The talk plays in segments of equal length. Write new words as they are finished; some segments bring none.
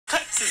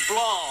Texas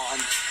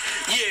blonde.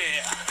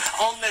 Yeah,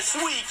 on this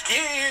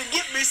weekend,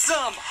 get me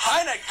some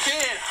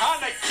Heineken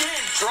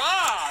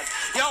Drive.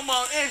 Yeah, I'm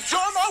gonna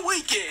enjoy my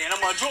weekend.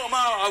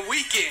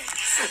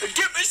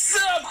 Get me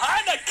some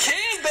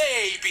Heineken,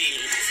 baby.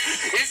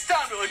 It's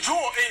time to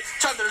enjoy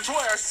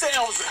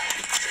ourselves.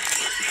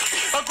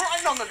 A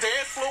grind on the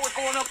dance floor, we're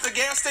going up the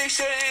gas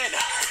station.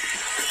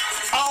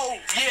 Oh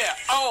yeah,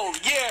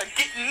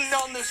 getting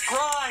on this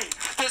grind,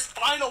 this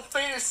Final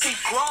Fantasy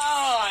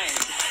grind.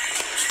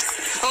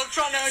 I'm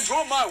trying to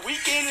enjoy my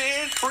weekend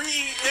and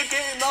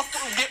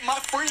get my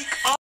freak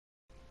on.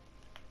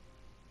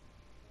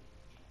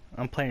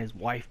 I'm playing his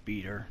wife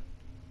beater.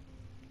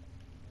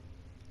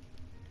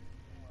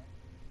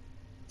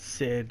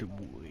 Said,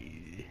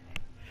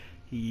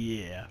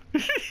 yeah.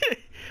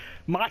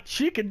 My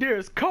chicken there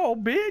is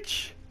cold,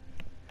 bitch.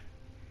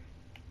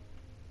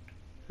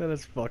 That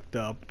is fucked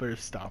up. Better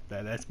stop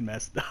that. That's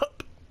messed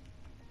up.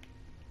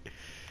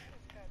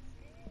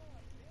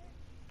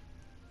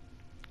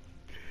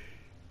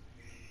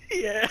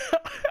 Yeah,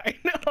 I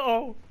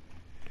know.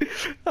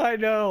 I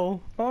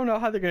know. I don't know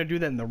how they're gonna do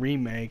that in the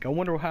remake. I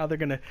wonder how they're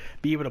gonna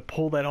be able to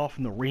pull that off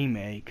in the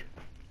remake.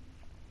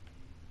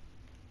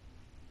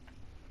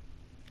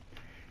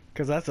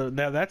 Cause that's a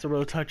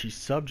real touchy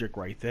subject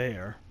right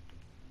there.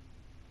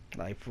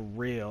 Like for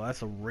real,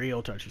 that's a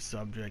real touchy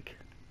subject.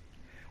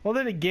 Well,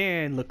 then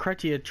again,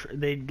 Lucretia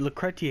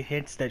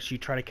hints that she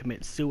tried to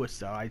commit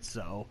suicide,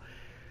 so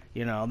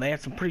you know they had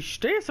some pretty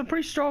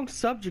strong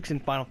subjects in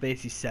Final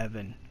Fantasy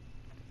VII.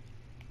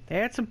 They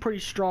had some pretty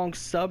strong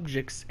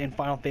subjects in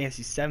Final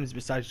Fantasy VII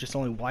besides just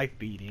only wife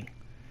beating.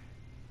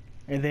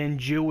 And then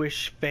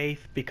Jewish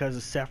faith because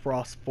of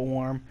Sephiroth's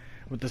form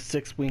with the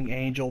six-winged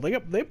angel.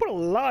 They put a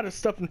lot of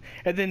stuff in,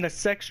 and then the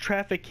sex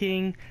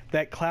trafficking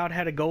that Cloud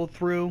had to go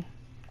through.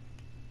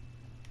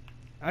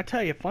 I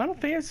tell you, Final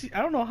Fantasy,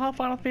 I don't know how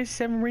Final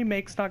Fantasy VII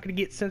Remake's not going to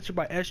get censored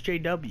by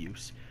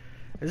SJWs.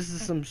 This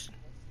is some...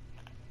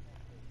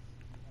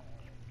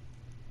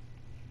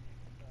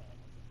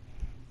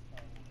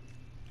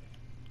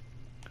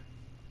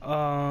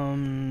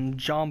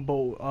 John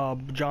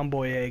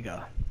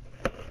Boyega.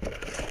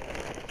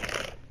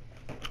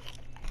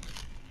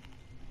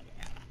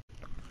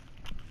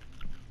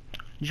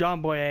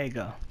 John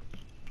Boyega.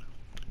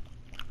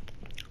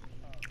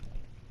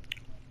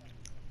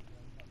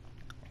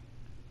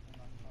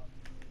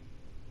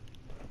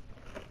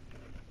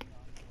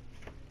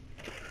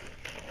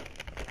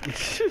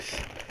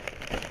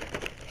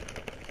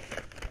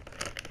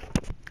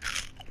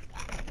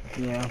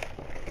 Yeah,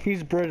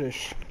 he's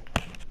British.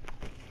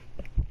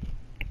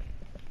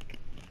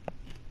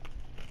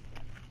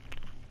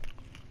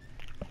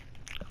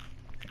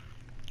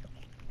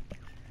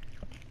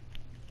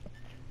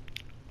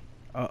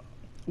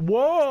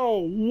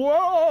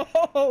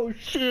 Whoa,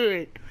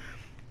 shit.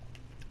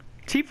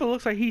 Tifa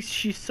looks like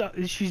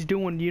she's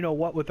doing you know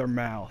what with her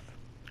mouth.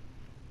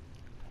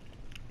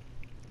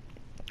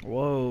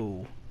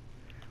 Whoa.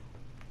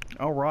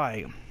 All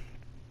right.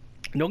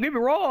 Don't get me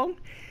wrong.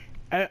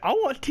 I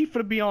want Tifa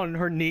to be on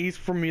her knees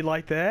for me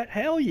like that.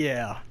 Hell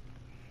yeah.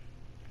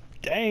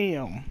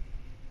 Damn.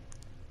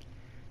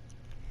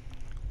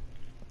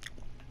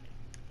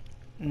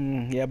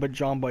 Yeah, but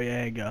John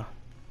Boyega.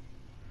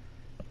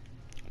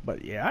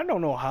 But yeah, I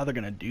don't know how they're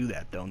gonna do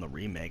that though in the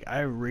remake. I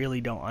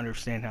really don't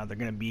understand how they're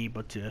gonna be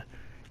able to,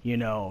 you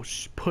know,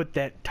 put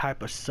that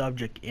type of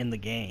subject in the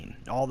game.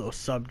 All those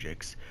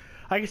subjects.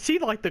 I can see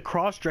like the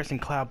cross-dressing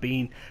Cloud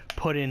being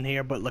put in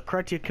here, but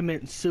Lucretia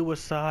committing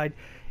suicide,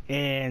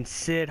 and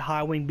Sid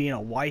Highwing being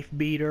a wife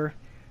beater,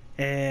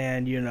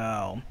 and you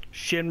know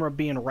Shinra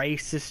being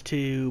racist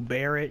to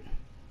Barrett.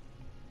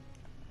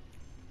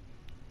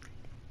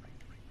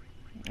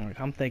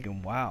 Like, I'm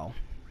thinking, wow.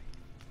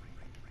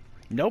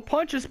 No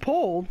punches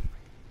pulled.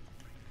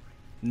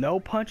 No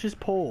punches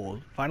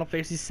pulled. Final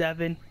Fantasy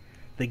VII,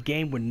 the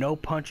game with no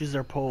punches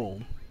are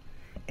pulled.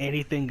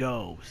 Anything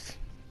goes.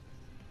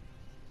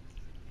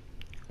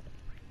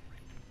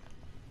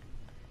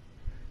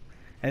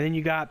 And then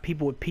you got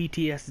people with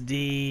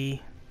PTSD.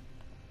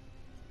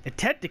 And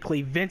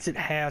technically, Vincent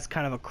has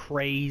kind of a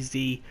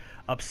crazy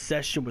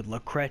obsession with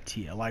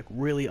Lucretia. Like,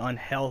 really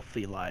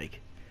unhealthy, like.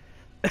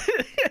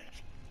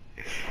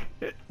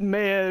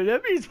 Man,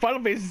 that means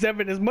Final Fantasy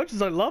VII, as much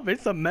as I love it,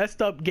 it's a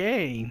messed up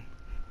game.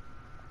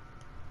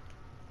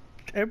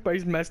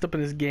 Everybody's messed up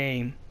in this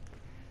game.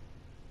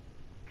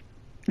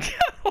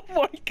 Oh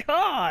my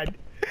god!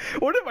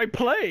 What have I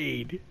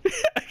played?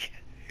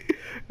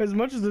 As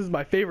much as this is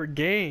my favorite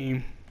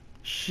game,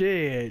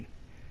 shit.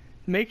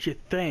 Makes you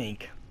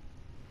think.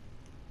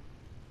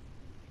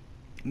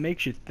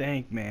 Makes you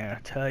think, man, I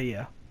tell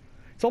ya.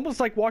 It's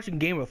almost like watching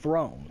Game of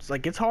Thrones.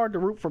 Like, it's hard to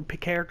root for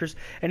characters,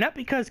 and not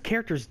because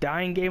characters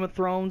die in Game of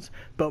Thrones,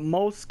 but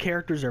most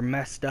characters are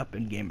messed up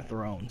in Game of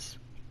Thrones.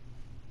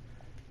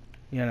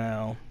 You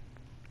know.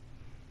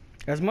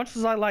 As much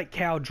as I like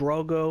Khal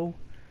Drogo,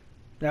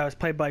 that was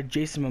played by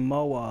Jason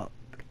Momoa,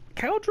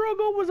 Khal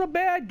Drogo was a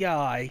bad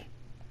guy.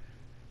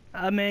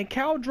 I mean,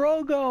 Khal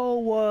Drogo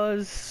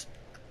was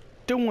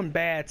doing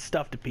bad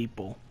stuff to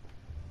people.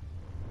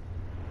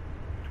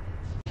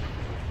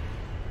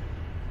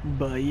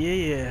 But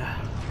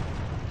yeah.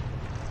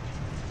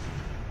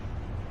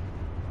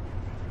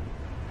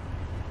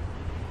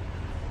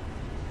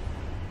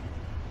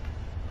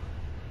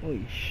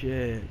 Holy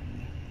shit.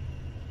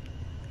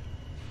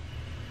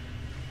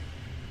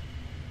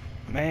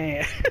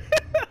 Man.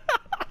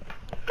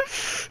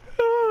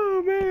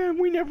 Oh man,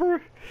 we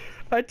never...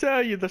 I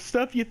tell you, the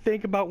stuff you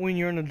think about when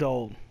you're an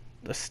adult.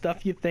 The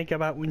stuff you think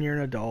about when you're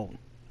an adult.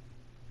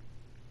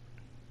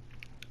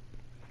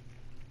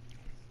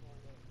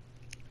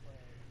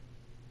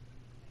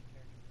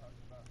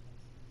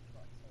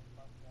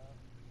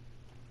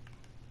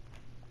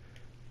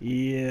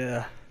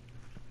 Yeah.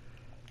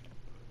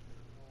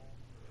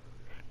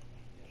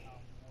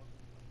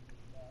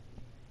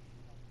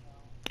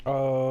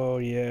 Oh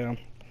yeah.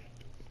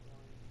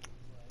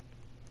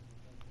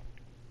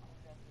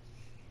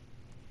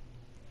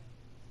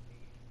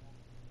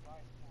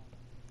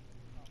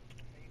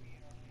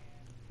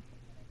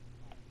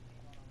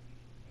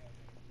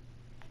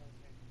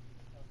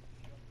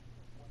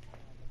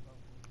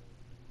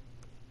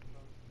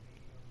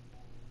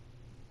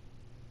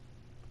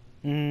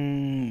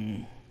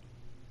 Mmm.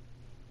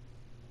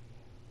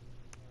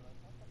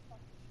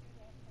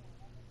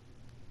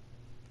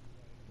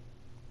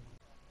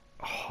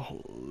 Oh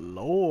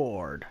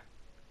Lord.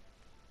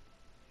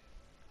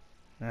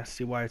 I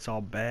see why it's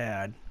all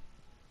bad.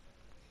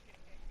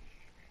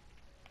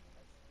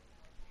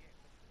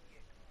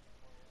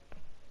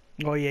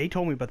 Oh yeah, he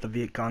told me about the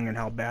Viet Cong and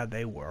how bad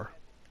they were.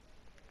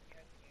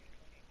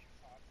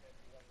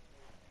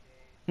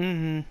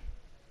 Mm-hmm.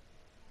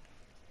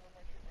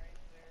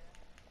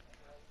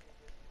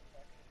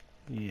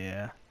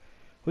 Yeah.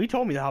 Well, he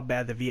told me how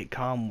bad the Viet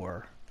Cong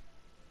were.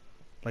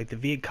 Like the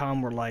Viet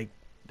Cong were like,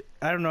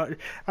 I don't know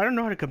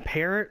how to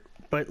compare it,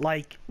 but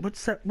like,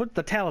 what's the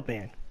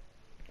Taliban?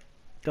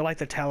 They're like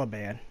the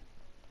Taliban,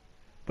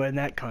 but in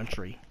that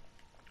country.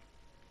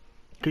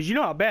 Cause you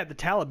know how bad the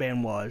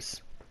Taliban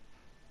was.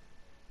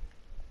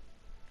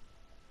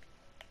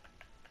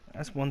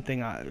 That's one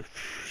thing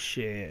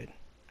shit.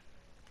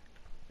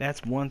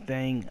 That's one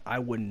thing I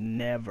would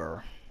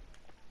never.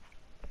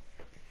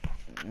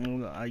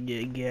 I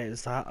get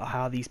is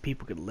how these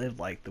people could live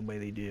like the way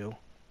they do.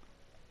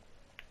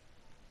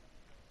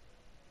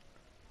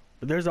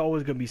 But there's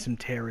always gonna be some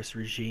terrorist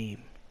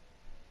regime.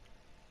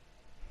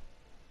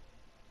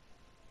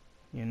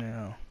 You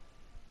know.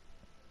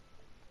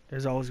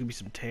 There's always gonna be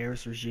some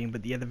terrorist regime,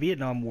 but yeah, the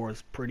Vietnam War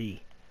is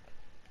pretty.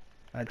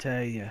 I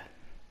tell you.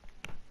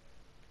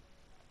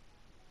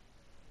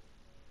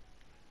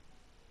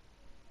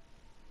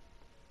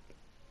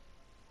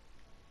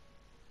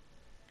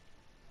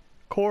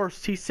 Of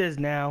course, he says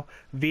now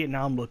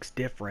Vietnam looks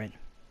different.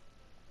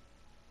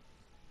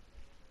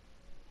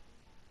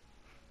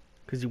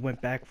 Because he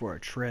went back for a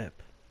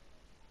trip.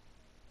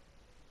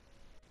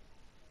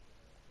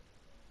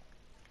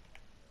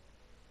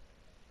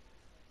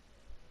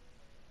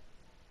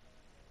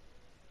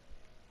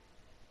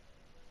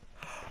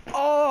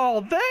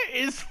 Oh, that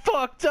is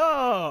fucked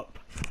up!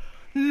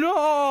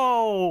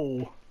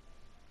 No!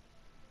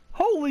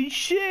 Holy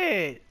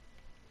shit!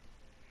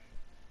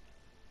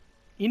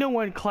 You know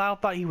when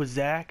Cloud thought he was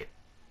Zach?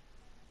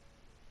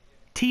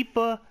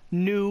 Tifa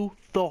knew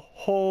the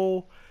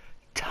whole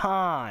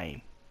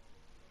time.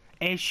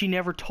 And she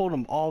never told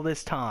him all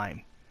this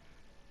time.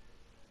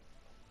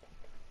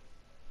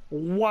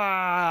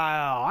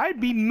 Wow, I'd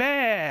be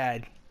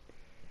mad.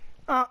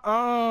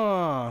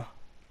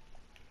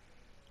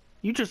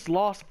 You just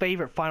lost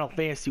favorite Final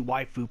Fantasy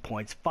waifu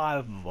points, 5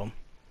 of them.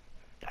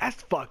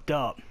 That's fucked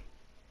up.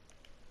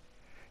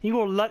 You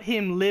gonna let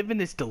him live in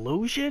this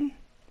delusion?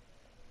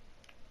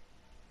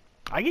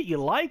 I get you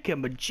like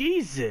him, but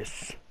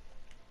Jesus.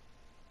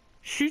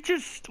 She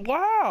just,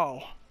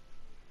 wow.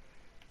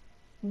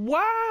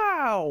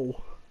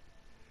 Wow.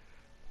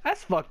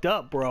 That's fucked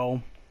up,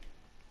 bro.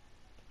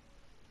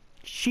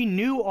 She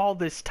knew all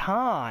this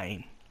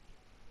time.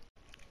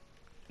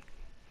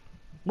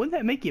 Wouldn't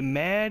that make you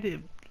mad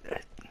if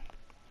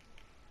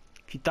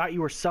you thought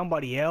you were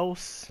somebody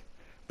else,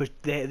 but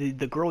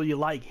the girl you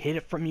like hid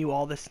it from you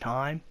all this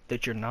time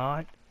that you're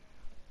not?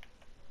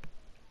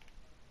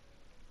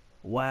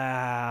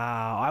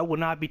 Wow, I will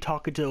not be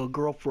talking to a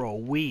girl for a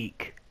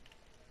week.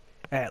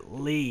 At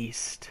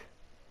least.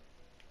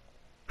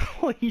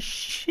 Holy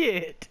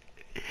shit.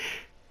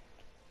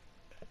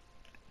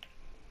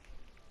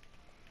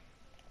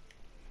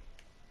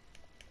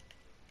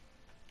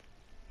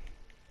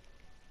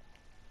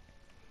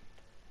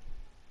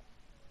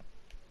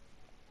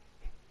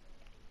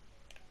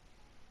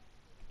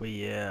 But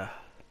yeah.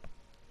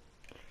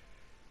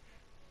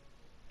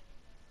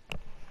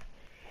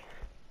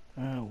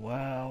 Oh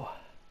wow.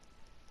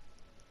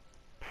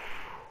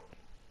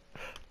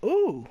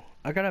 Ooh,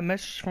 I got a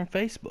message from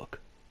Facebook.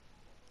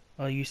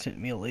 Oh, you sent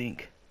me a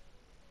link.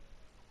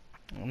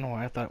 I don't know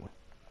why I thought it was...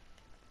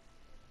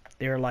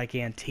 They're like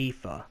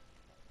Antifa.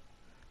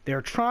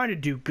 They're trying to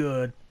do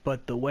good,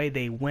 but the way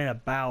they went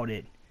about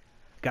it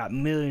got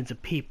millions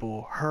of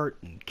people hurt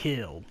and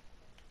killed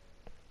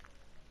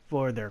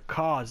for their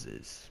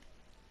causes.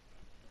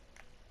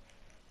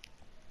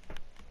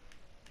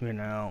 You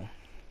know.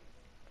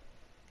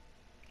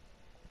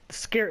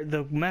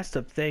 The messed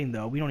up thing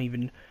though, we don't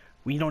even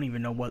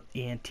know what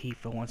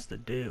Antifa wants to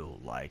do.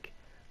 Like,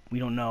 we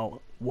don't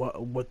know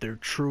what their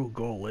true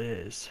goal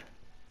is.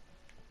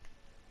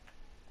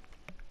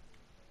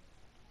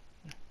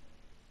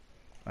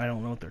 I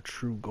don't know what their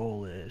true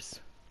goal is.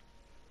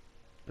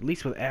 At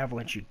least with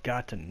Avalanche, you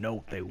got to know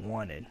what they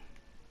wanted.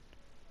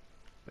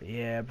 But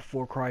yeah,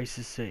 before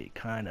Crisis, it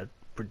kind of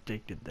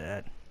predicted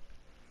that.